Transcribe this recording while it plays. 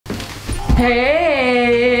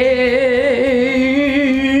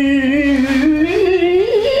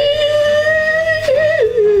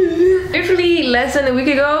Literally less than a week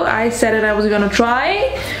ago, I said that I was gonna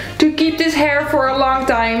try to keep this hair for a long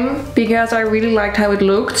time because I really liked how it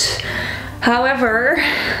looked. However,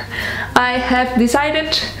 I have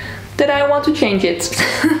decided that I want to change it.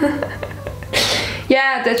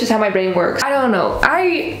 Yeah, that's just how my brain works. I don't know.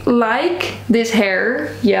 I like this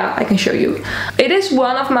hair. Yeah, I can show you. It is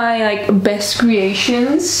one of my like best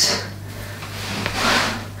creations.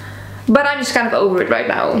 But I'm just kind of over it right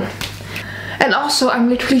now. And also, I'm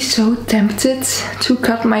literally so tempted to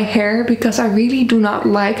cut my hair because I really do not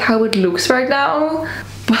like how it looks right now.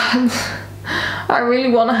 But I really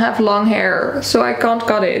want to have long hair, so I can't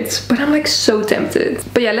cut it. But I'm like so tempted.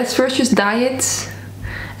 But yeah, let's first just dye it.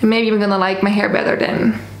 And maybe I'm gonna like my hair better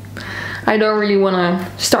then. I don't really want to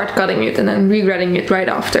start cutting it and then regretting it right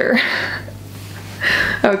after.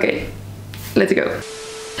 Okay, let's go.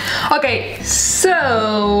 Okay, so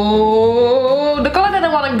the color that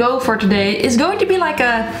I want to go for today is going to be like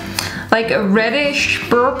a reddish,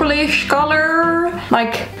 purplish color,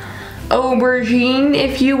 like aubergine,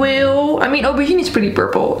 if you will. I mean, aubergine is pretty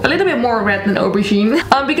purple, a little bit more red than aubergine,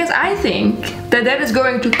 because I think that is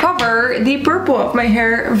going to cover the purple of my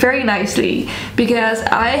hair very nicely, because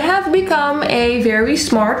I have become a very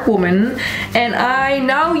smart woman and I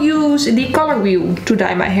now use the color wheel to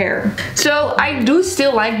dye my hair. So I do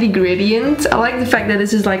still like the gradient. I like the fact that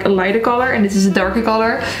this is like a lighter color and this is a darker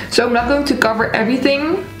color, so I'm not going to cover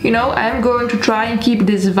everything, you know. I'm going to try and keep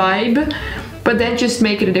this vibe, but then just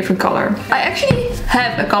make it a different color. I actually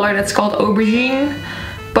have a color that's called aubergine,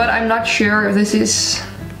 but I'm not sure if this is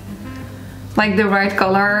like the right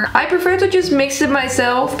color. I prefer to just mix it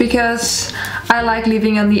myself because I like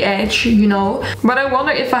leaving on the edge, you know. But I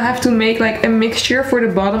wonder if I have to make like a mixture for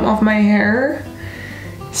the bottom of my hair,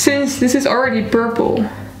 since this is already purple.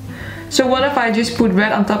 So what if I just put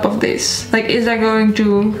red on top of this? Like, is that going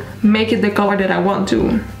to make it the color that I want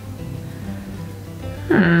to?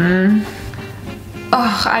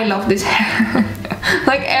 Oh, I love this hair.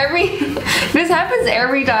 Like this happens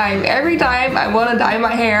every time. Every time I want to dye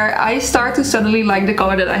my hair, I start to suddenly like the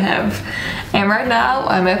color that I have. And right now,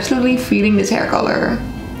 I'm absolutely feeling this hair color.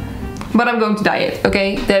 But I'm going to dye it,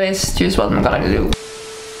 okay? That is just what I'm gonna do.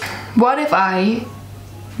 What if I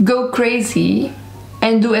go crazy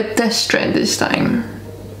and do a test strand this time?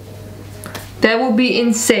 That would be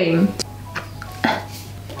insane.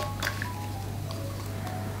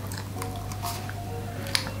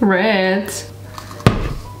 Red.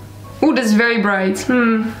 Ooh, that's very bright.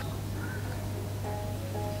 Can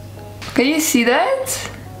you see that?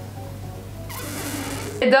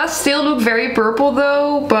 It does still look very purple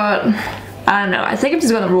though, but I don't know. I think I'm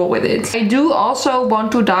just gonna roll with it. I do also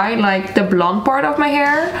want to dye like the blonde part of my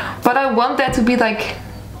hair, but I want that to be like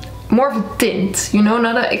more of a tint, you know,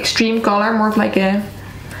 not an extreme color, more of like a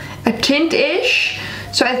tint-ish.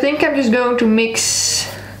 So I think I'm just going to mix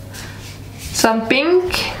some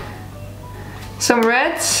pink, some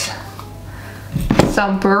reds,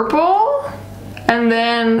 some purple, and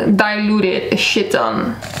then dilute it a shit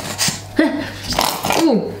ton.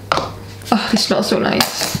 Ooh. Oh, this smells so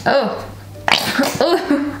nice. Oh.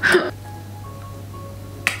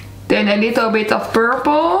 Then a little bit of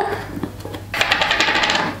purple.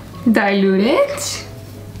 Dilute it.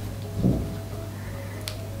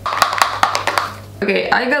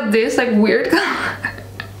 Okay, I got this like weird color.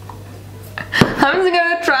 I'm just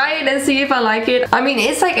gonna try it and see if I like it. I mean,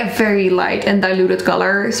 it's like a very light and diluted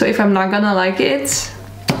color, so if I'm not gonna like it,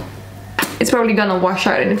 it's probably gonna wash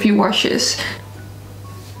out in a few washes.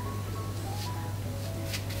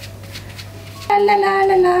 La la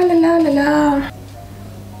la la la la la la.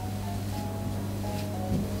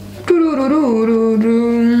 Do do do do do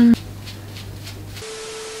do.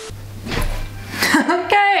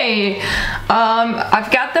 Okay, I've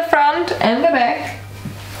got the front and the back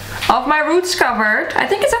of my roots covered. I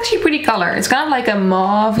think it's actually a pretty color. It's kind of like a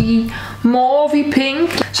mauvey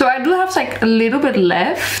pink. So I do have like a little bit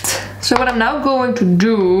left. So what I'm now going to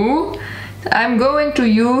do, I'm going to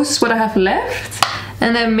use what I have left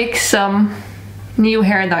and then mix some new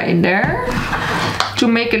hair dye in there to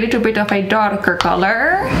make a little bit of a darker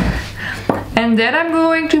color. And then I'm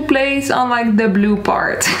going to place on like the blue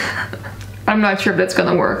part. I'm not sure if that's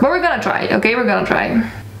gonna work, but we're gonna try, okay? We're gonna try.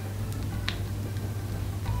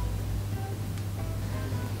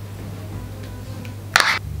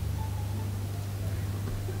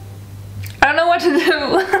 I don't know what to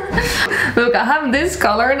do. Look, I have this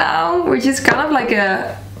color now, which is kind of like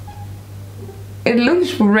a... It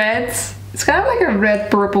looks red. It's kind of like a red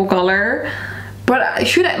purple color. But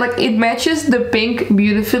should I, like, it matches the pink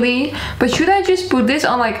beautifully, but should I just put this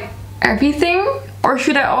on like everything? Or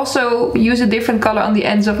should I also use a different color on the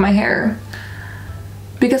ends of my hair?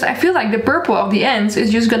 Because I feel like the purple of the ends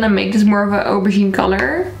is just gonna make this more of an aubergine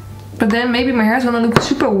color. But then maybe my hair is gonna look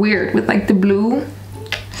super weird with like the blue.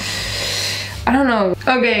 I don't know.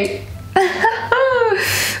 Okay.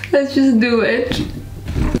 Let's just do it.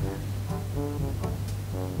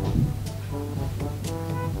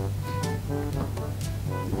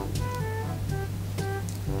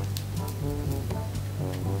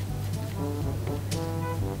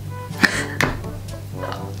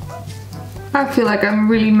 I feel like I'm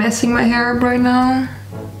really messing my hair up right now.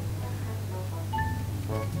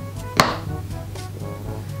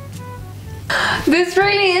 This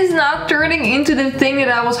really is not turning into the thing that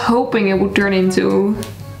I was hoping it would turn into.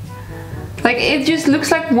 Like, it just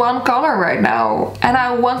looks like one color right now. And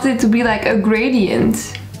I want it to be like a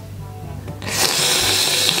gradient.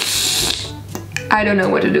 I don't know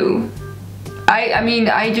what to do. I mean,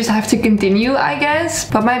 I just have to continue, I guess.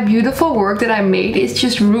 But my beautiful work that I made is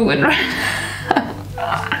just ruined right now.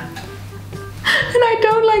 And I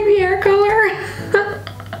don't like the hair color.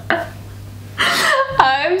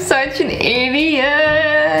 I'm such an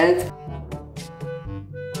idiot.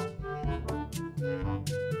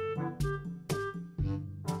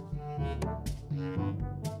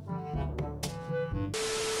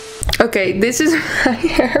 Okay, this is my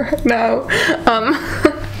hair right now.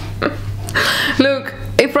 Look,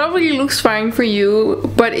 it probably looks fine for you,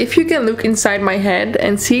 but if you can look inside my head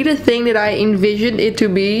and see the thing that I envisioned it to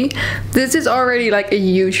be, this is already like a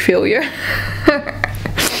huge failure.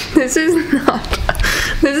 This is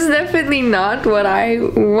definitely not what I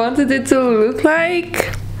wanted it to look like.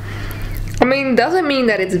 I mean, doesn't mean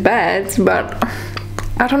that it's bad, but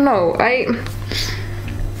I don't know.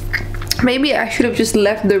 Maybe I should have just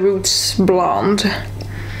left the roots blonde.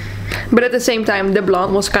 But at the same time, the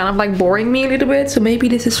blonde was kind of like boring me a little bit, so maybe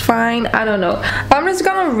this is fine. I don't know. I'm just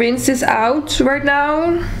gonna rinse this out right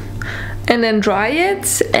now and then dry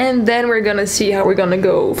it, and then we're gonna see how we're gonna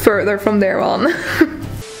go further from there on.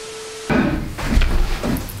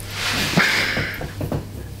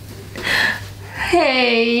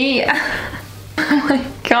 Hey. Oh my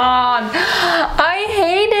god, I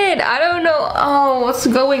hate it. I don't know. Oh, what's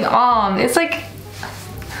going on? It's like,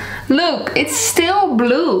 look, it's still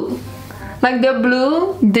blue. Like, the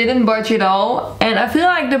blue didn't budge at all, and I feel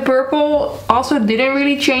like the purple also didn't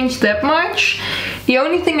really change that much. The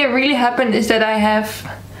only thing that really happened is that I have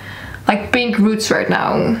like pink roots right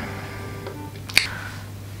now.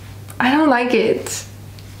 I don't like it.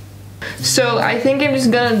 So I think I'm just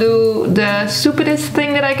gonna do the stupidest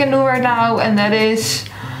thing that I can do right now, and that is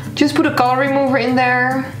just put a color remover in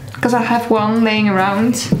there, because I have one laying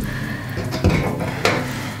around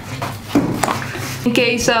in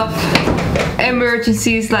case of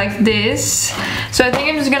emergencies like this. So I think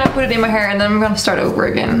I'm just gonna put it in my hair and then I'm gonna start over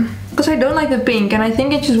again, because I don't like the pink and I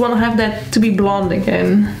think I just want to have that to be blonde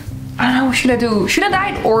again. I don't know, what should I do? Should I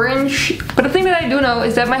dye it orange? But the thing that I do know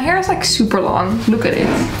is that my hair is like super long. Look at it.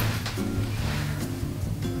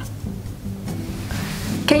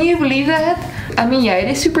 Can you believe that? I mean, yeah, it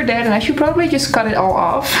is super dead and I should probably just cut it all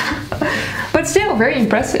off. But still, very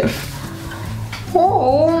impressive.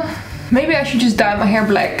 Oh, maybe I should just dye my hair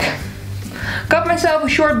black. Cut myself a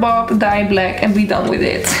short bob, dye black, and be done with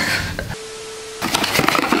it.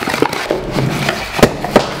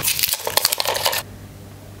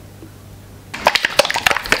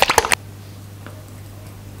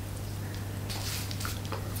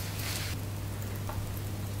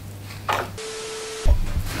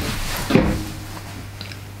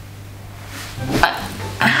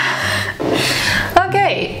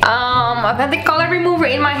 Okay, I've had the color remover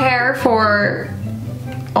in my hair for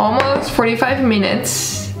almost 45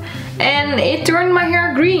 minutes and it turned my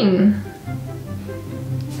hair green.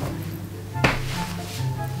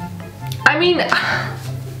 I mean,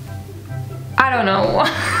 I don't know.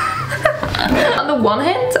 On the one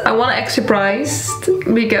hand, I want to act surprised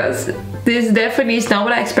because this definitely is not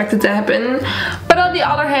what I expected to happen. But on the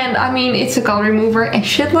other hand, I mean, it's a color remover and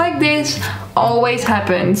shit like this always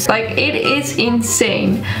happens. Like, it is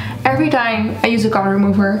insane. Every time I use a color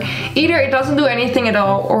remover, either it doesn't do anything at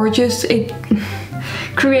all or just it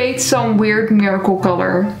creates some weird miracle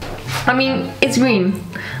color. I mean, it's green.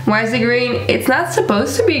 Why is it green? It's not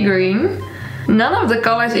supposed to be green. None of the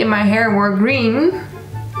colors in my hair were green.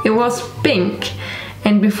 It was pink.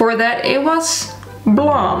 And before that it was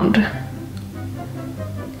blonde.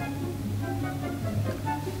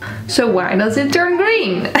 So why does it turn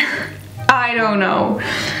green? I don't know.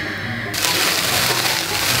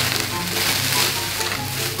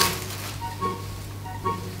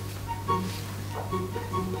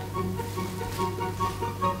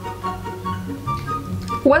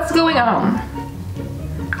 What's going on?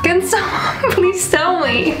 Can someone please tell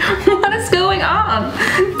me what is going on?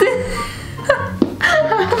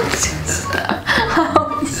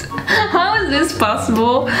 How is this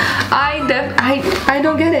possible? I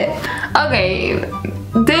don't get it. Okay,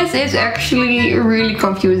 this is actually really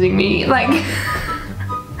confusing me. Like,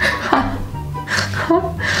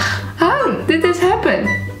 how did this happen?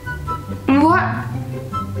 What?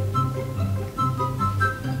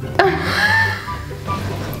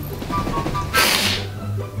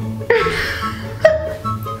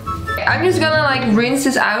 I'm just gonna like rinse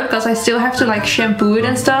this out because I still have to like shampoo it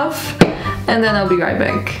and stuff, and then I'll be right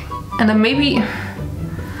back. And then maybe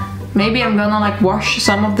I'm gonna like wash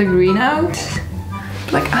some of the green out.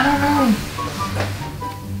 Like, I don't know.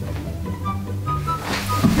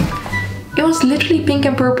 It was literally pink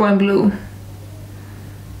and purple and blue.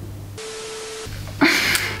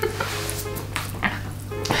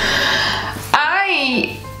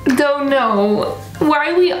 I don't know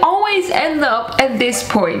why we always end up at this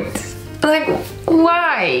point. Like,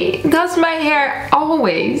 why does my hair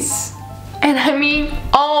always, and I mean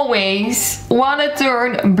always, wanna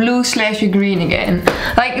turn blue/green again?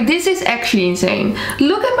 Like, this is actually insane.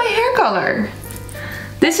 Look at my hair color.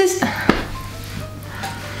 This is...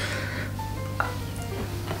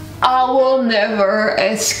 I will never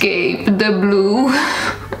escape the blue.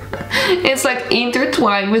 It's like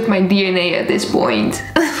intertwined with my DNA at this point.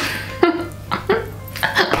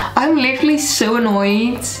 I'm literally so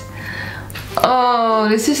annoyed. Oh,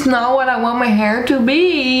 this is not what I want my hair to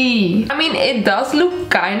be. I mean, it does look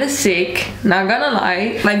kind of sick, not gonna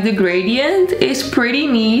lie. Like, the gradient is pretty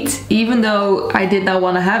neat, even though I did not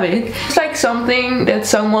want to have it. It's like something that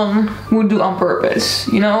someone would do on purpose,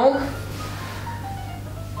 you know?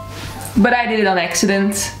 But I did it on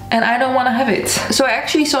accident and I don't want to have it. So I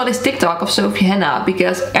actually saw this TikTok of Sophie Henna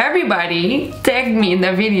because everybody tagged me in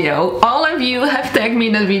that video. All of you have tagged me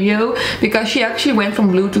in that video because she actually went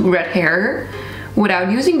from blue to red hair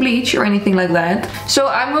without using bleach or anything like that. So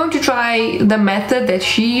I'm going to try the method that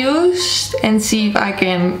she used and see if I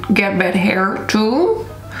can get red hair too.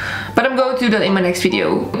 But I'm going to do that in my next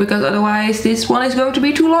video because otherwise this one is going to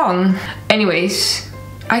be too long. Anyways,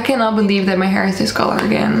 I cannot believe that my hair is this color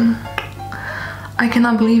again. I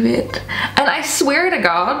cannot believe it. And I swear to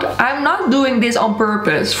God, I'm not doing this on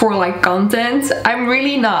purpose for like content. I'm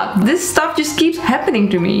really not. This stuff just keeps happening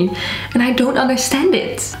to me and I don't understand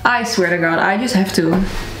it. I swear to God, I just have to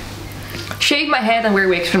shave my head and wear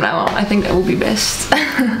wigs from now on. I think that would be best.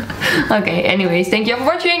 Okay, anyways, thank you for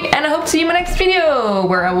watching and I hope to see you in my next video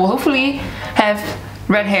where I will hopefully have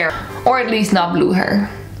red hair or at least not blue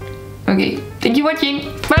hair. Okay, thank you for watching.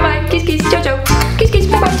 Bye bye. Kiss kiss. Ciao ciao. Kiss kiss.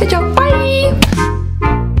 Bye bye. Ciao ciao. Bye.